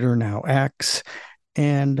Twitter, now X.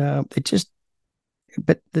 And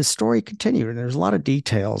but the story continued, and there's a lot of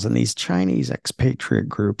details. And these Chinese expatriate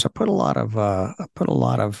groups, I put a lot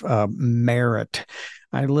of merit.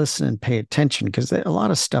 I listen and pay attention because a lot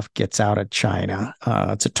of stuff gets out of China.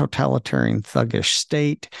 It's a totalitarian, thuggish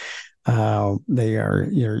state. They are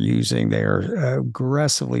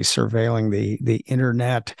aggressively surveilling the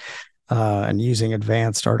internet and using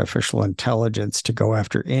advanced artificial intelligence to go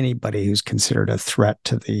after anybody who's considered a threat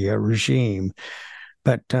to the regime.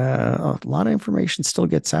 But a lot of information still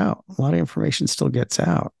gets out.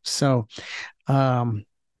 So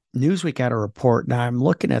Newsweek had a report. Now I'm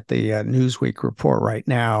looking at the Newsweek report right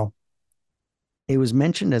now. It was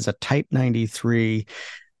mentioned as a Type 93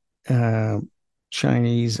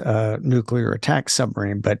 Chinese nuclear attack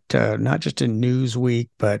submarine, but not just in Newsweek,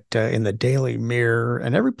 but in the Daily Mirror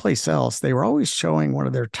and every place else. They were always showing one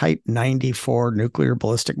of their Type 94 nuclear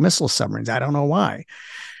ballistic missile submarines. I don't know why.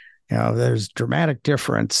 there's dramatic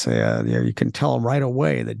difference. You can tell right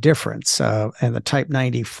away the difference. And the Type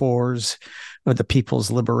 94s of the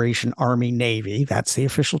People's Liberation Army Navy, that's the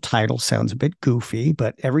official title. Sounds a bit goofy,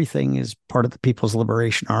 but everything is part of the People's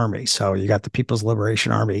Liberation Army. So you got the People's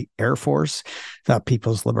Liberation Army Air Force, the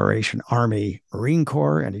People's Liberation Army Marine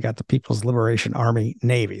Corps, and you got the People's Liberation Army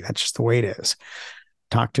Navy. That's just the way it is.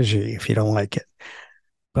 Talk to G if you don't like it.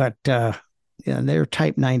 But they're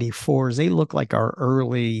Type 94s. They look like our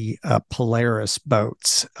early Polaris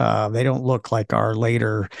boats. They don't look like our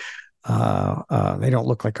later, they don't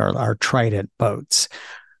look like our Trident boats.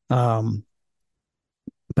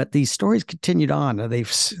 But these stories continued on.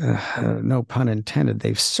 They've, no pun intended,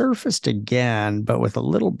 they've surfaced again, but with a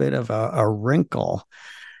little bit of a wrinkle.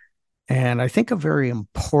 And I think a very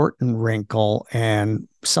important wrinkle and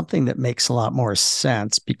something that makes a lot more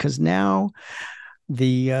sense, because now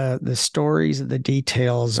the stories, the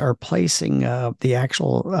details are placing the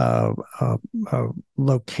actual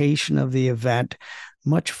location of the event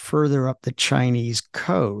much further up the Chinese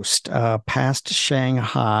coast, past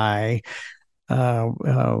Shanghai.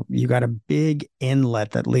 You got a big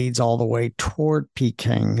inlet that leads all the way toward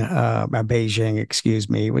Beijing, excuse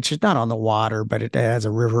me, which is not on the water, but it has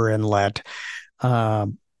a river inlet.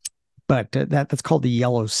 But that's called the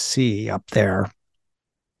Yellow Sea up there.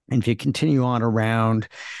 And if you continue on around,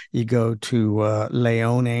 you go to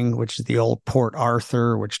Liaoning, which is the old Port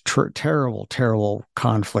Arthur, which terrible, terrible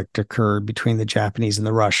conflict occurred between the Japanese and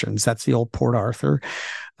the Russians. That's the old Port Arthur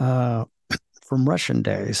from Russian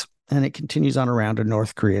days. And it continues on around to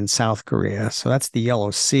North Korea and South Korea. So that's the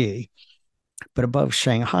Yellow Sea. But above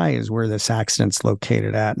Shanghai is where this accident's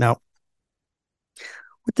located at. Now,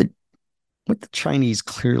 what the Chinese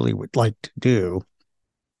clearly would like to do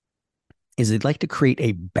is they'd like to create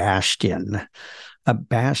a bastion. A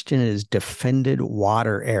bastion is defended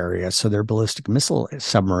water area. So their ballistic missile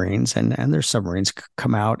submarines and their submarines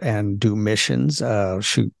come out and do missions,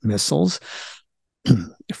 shoot missiles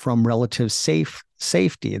from relative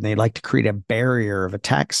safety. And they like to create a barrier of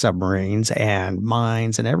attack submarines and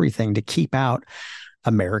mines and everything to keep out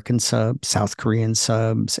American subs, South Korean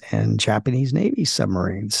subs, and Japanese Navy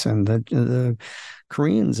submarines. And the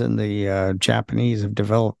Koreans and the Japanese have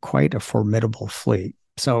developed quite a formidable fleet.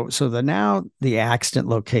 So now the accident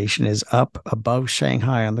location is up above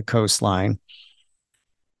Shanghai on the coastline.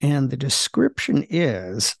 And the description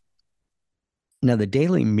is, now the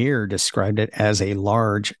Daily Mirror described it as a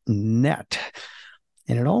large net.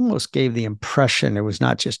 And it almost gave the impression it was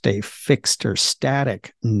not just a fixed or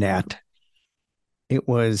static net. It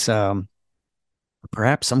was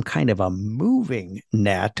perhaps some kind of a moving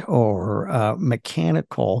net or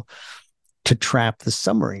mechanical to trap the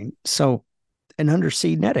submarine. So an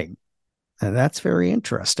undersea netting. And that's very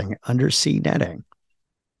interesting. Undersea netting.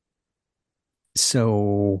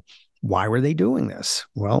 So why were they doing this?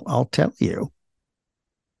 Well, I'll tell you.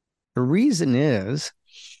 The reason is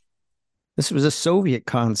this was a Soviet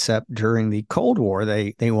concept during the Cold War.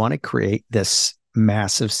 They want to create this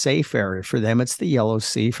massive safe area. For them, it's the Yellow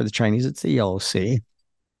Sea. For the Chinese, it's the Yellow Sea.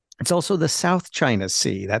 It's also the South China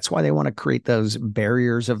Sea. That's why they want to create those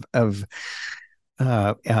barriers of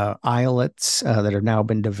islets that have now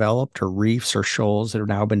been developed, or reefs or shoals that have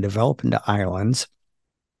now been developed into islands,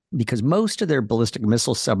 because most of their ballistic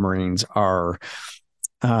missile submarines are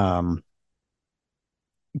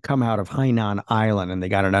come out of Hainan Island, and they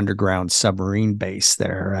got an underground submarine base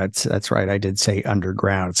there. That's right. I did say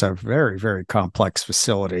underground. It's a very, very complex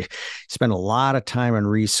facility. Spend a lot of time and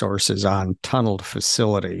resources on tunneled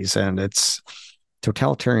facilities, and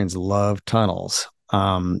totalitarians love tunnels.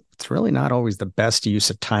 It's really not always the best use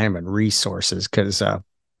of time and resources, because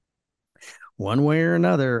one way or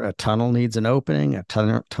another, a tunnel needs an opening, a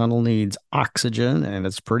tunnel needs oxygen, and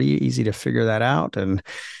it's pretty easy to figure that out. And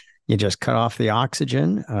you just cut off the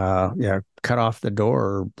oxygen, cut off the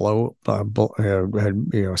door, or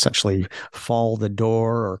essentially fall the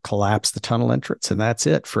door or collapse the tunnel entrance, and that's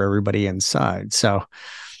it for everybody inside. So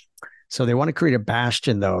they want to create a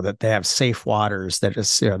bastion, though, that they have safe waters. That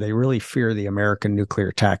is, they really fear the American nuclear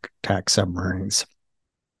attack submarines.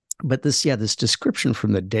 But this description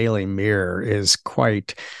from the Daily Mirror is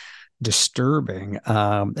quite disturbing.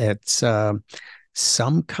 It's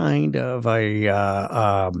some kind of it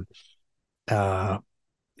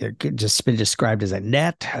could just been described as a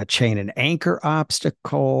net, a chain and anchor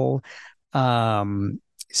obstacle. And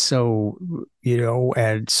so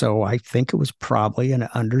I think it was probably an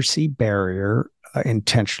undersea barrier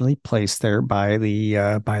intentionally placed there by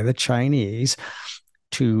the Chinese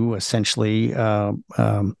to essentially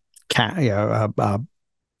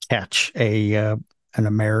catch an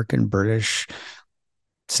American British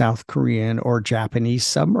South Korean or Japanese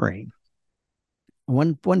submarine.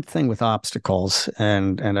 One thing with obstacles,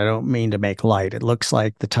 and I don't mean to make light, it looks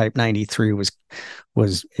like the Type 93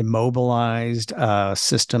 was immobilized.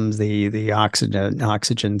 Systems, the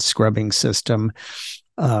oxygen scrubbing system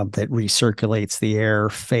that recirculates the air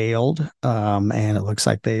failed, and it looks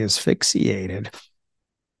like they asphyxiated.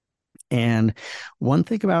 And one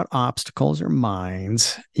thing about obstacles or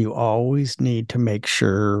mines, you always need to make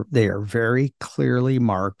sure they are very clearly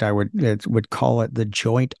marked. I would call it the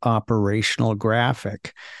joint operational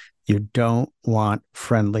graphic. You don't want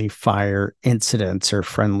friendly fire incidents or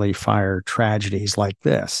friendly fire tragedies like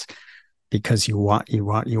this, because you want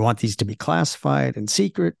these to be classified and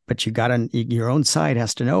secret, but your own side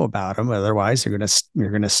has to know about them. Otherwise, you're gonna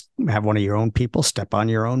have one of your own people step on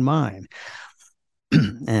your own mine.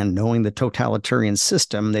 And knowing the totalitarian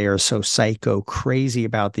system, they are so psycho crazy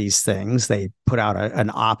about these things. They put out an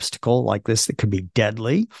obstacle like this that could be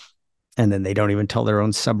deadly, and then they don't even tell their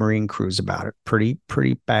own submarine crews about it. Pretty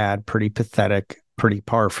bad, pretty pathetic, pretty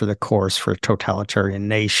par for the course for a totalitarian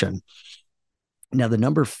nation. Now, the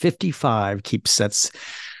number 55 keeps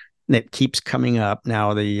coming up.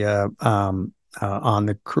 Now, on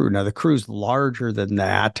the crew. Now, the crew's larger than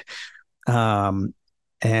that,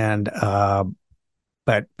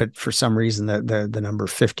 but for some reason the number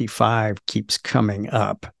 55 keeps coming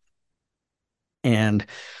up. And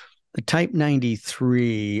the Type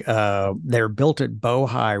 93, they're built at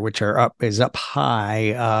Bohai, which is up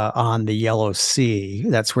high on the Yellow Sea.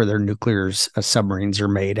 That's where their nuclear submarines are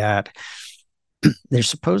made at. There's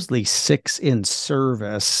supposedly 6 in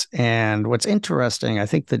service. And what's interesting, I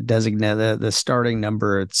think the starting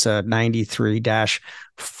number, it's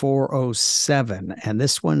 93-407. And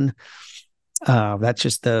this one, that's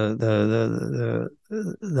just the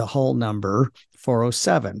whole number,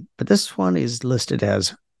 407. But this one is listed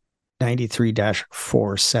as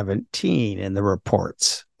 93-417 in the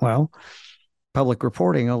reports. Well, public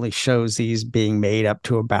reporting only shows these being made up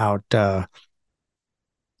to about,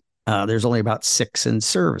 there's only about 6 in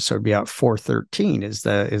service. So it'd be about 413 is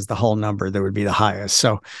the whole number that would be the highest.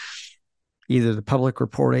 So either the public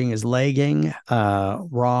reporting is lagging,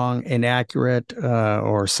 wrong, inaccurate,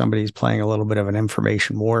 or somebody's playing a little bit of an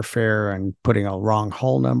information warfare and putting a wrong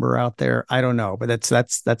whole number out there. I don't know, but that's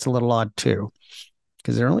a little odd too,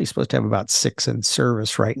 because they're only supposed to have about 6 in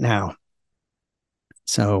service right now.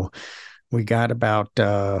 So we got about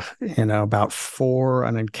 4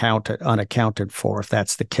 unaccounted for, if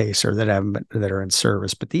that's the case, or that are in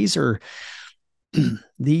service. But these are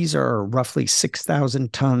roughly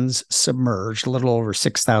 6,000 tons submerged, a little over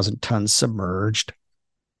 6,000 tons submerged.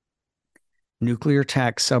 Nuclear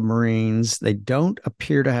attack submarines. They don't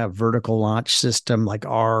appear to have vertical launch system like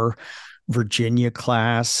our Virginia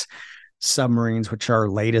class submarines, which are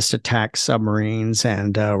latest attack submarines.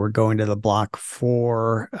 And we're going to the Block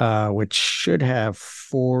 4, which should have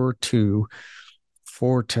 4 to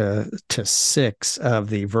 6 of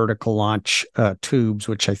the vertical launch tubes,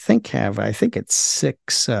 which I think it's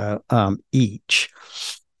 6 each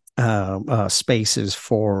spaces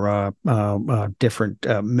for different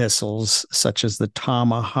missiles, such as the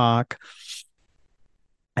Tomahawk.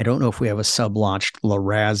 I don't know if we have a sub-launched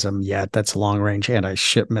LRASM yet. That's a long-range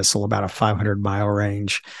anti-ship missile, about a 500-mile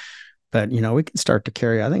range. But, we can start to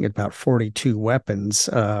carry, I think, about 42 weapons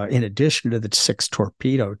in addition to the 6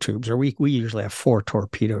 torpedo tubes, or we usually have 4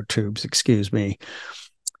 torpedo tubes, excuse me.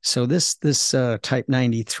 So this Type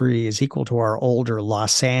 93 is equal to our older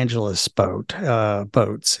Los Angeles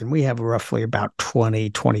boats. And we have roughly about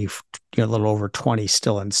 20, a little over 20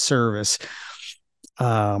 still in service.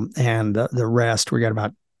 And the rest,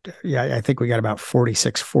 I think we got about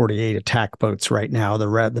 46, 48 attack boats right now.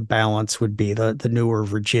 The balance would be the newer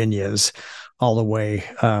Virginias all the way.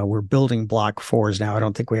 We're building Block 4s now. I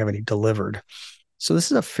don't think we have any delivered. So this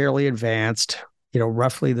is a fairly advanced,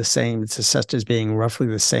 roughly the same. It's assessed as being roughly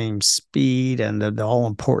the same speed and the all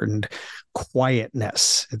important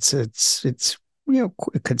quietness. It's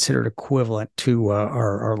considered equivalent to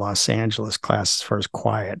our Los Angeles class as far as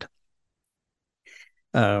quiet.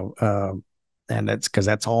 And that's because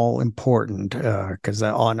that's all important, because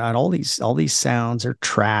on all these sounds are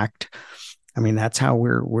tracked. I mean, that's how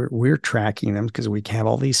we're tracking them, because we have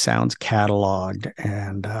all these sounds cataloged.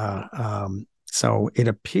 And so it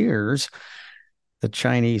appears the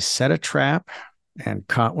Chinese set a trap and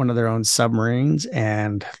caught one of their own submarines,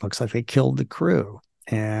 and looks like they killed the crew.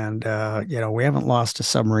 And we haven't lost a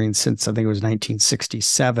submarine since, I think it was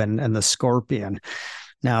 1967, and the Scorpion.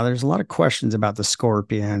 Now, there's a lot of questions about the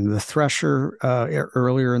Scorpion. The Thresher,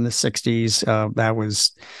 earlier in the 60s, that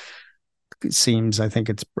was seems, I think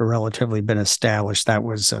it's relatively been established that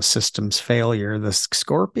was a systems failure. The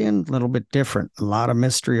Scorpion, a little bit different. A lot of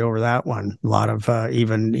mystery over that one. A lot of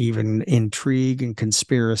even intrigue and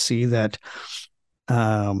conspiracy that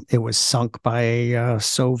it was sunk by a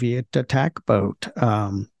Soviet attack boat.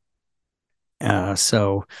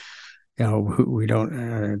 So, we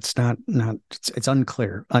don't. It's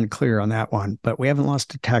unclear on that one. But we haven't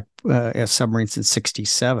lost a submarine since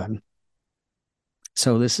 '67.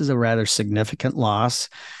 So this is a rather significant loss.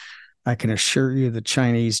 I can assure you the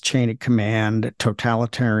Chinese chain of command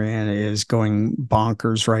totalitarian is going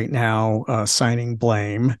bonkers right now, signing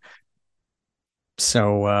blame.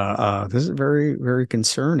 So this is very, very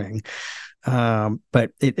concerning.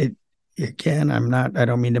 But it again, I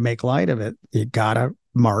don't mean to make light of it. You gotta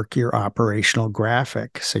mark your operational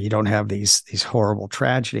graphic so you don't have these horrible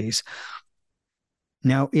tragedies.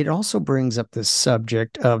 Now, it also brings up the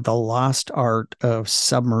subject of the lost art of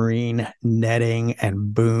submarine netting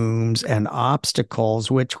and booms and obstacles,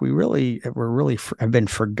 which have been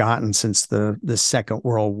forgotten since the Second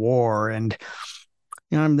World War. And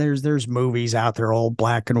there's movies out there, old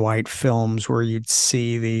black and white films, where you'd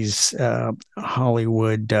see these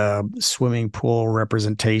Hollywood swimming pool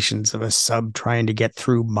representations of a sub trying to get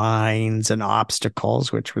through mines and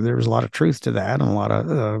obstacles, which there was a lot of truth to that, and a lot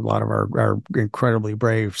of our incredibly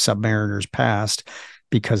brave submariners passed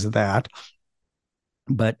because of that.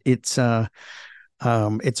 But it's a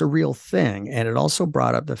real thing, and it also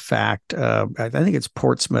brought up the fact. I think it's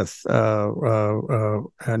Portsmouth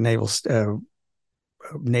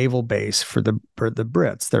naval base for the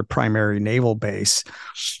Brits, their primary naval base.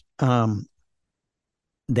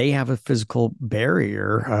 They have a physical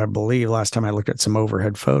barrier. I believe last time I looked at some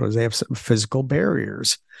overhead photos, they have some physical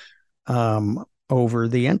barriers over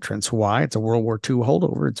the entrance. Why? It's a World War II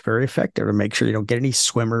holdover. It's very effective to make sure you don't get any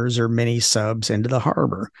swimmers or mini subs into the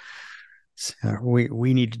harbor. So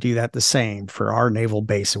we need to do that the same for our naval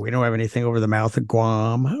base. We don't have anything over the mouth of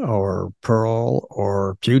Guam or Pearl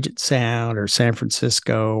or Puget Sound or San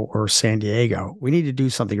Francisco or San Diego. We need to do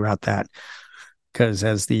something about that, because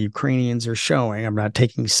as the Ukrainians are showing, I'm not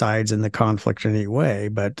taking sides in the conflict in any way,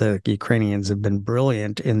 but the Ukrainians have been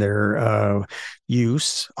brilliant in their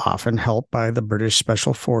use, often helped by the British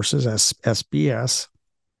Special Forces, SBS,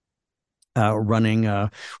 running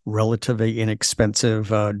relatively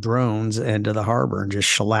inexpensive drones into the harbor and just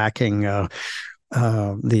shellacking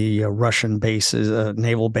the Russian bases,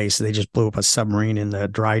 naval bases. They just blew up a submarine in the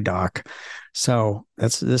dry dock. So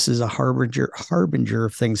this is a harbinger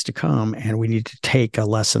of things to come, and we need to take a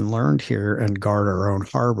lesson learned here and guard our own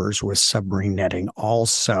harbors with submarine netting.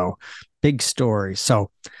 Also, big story.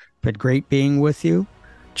 So, been great being with you.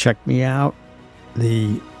 Check me out.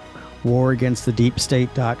 The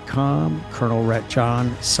waragainstthedeepstate.com, Colonel Ret John,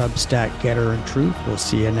 Substack, Getter and Truth. We'll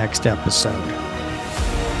see you next episode.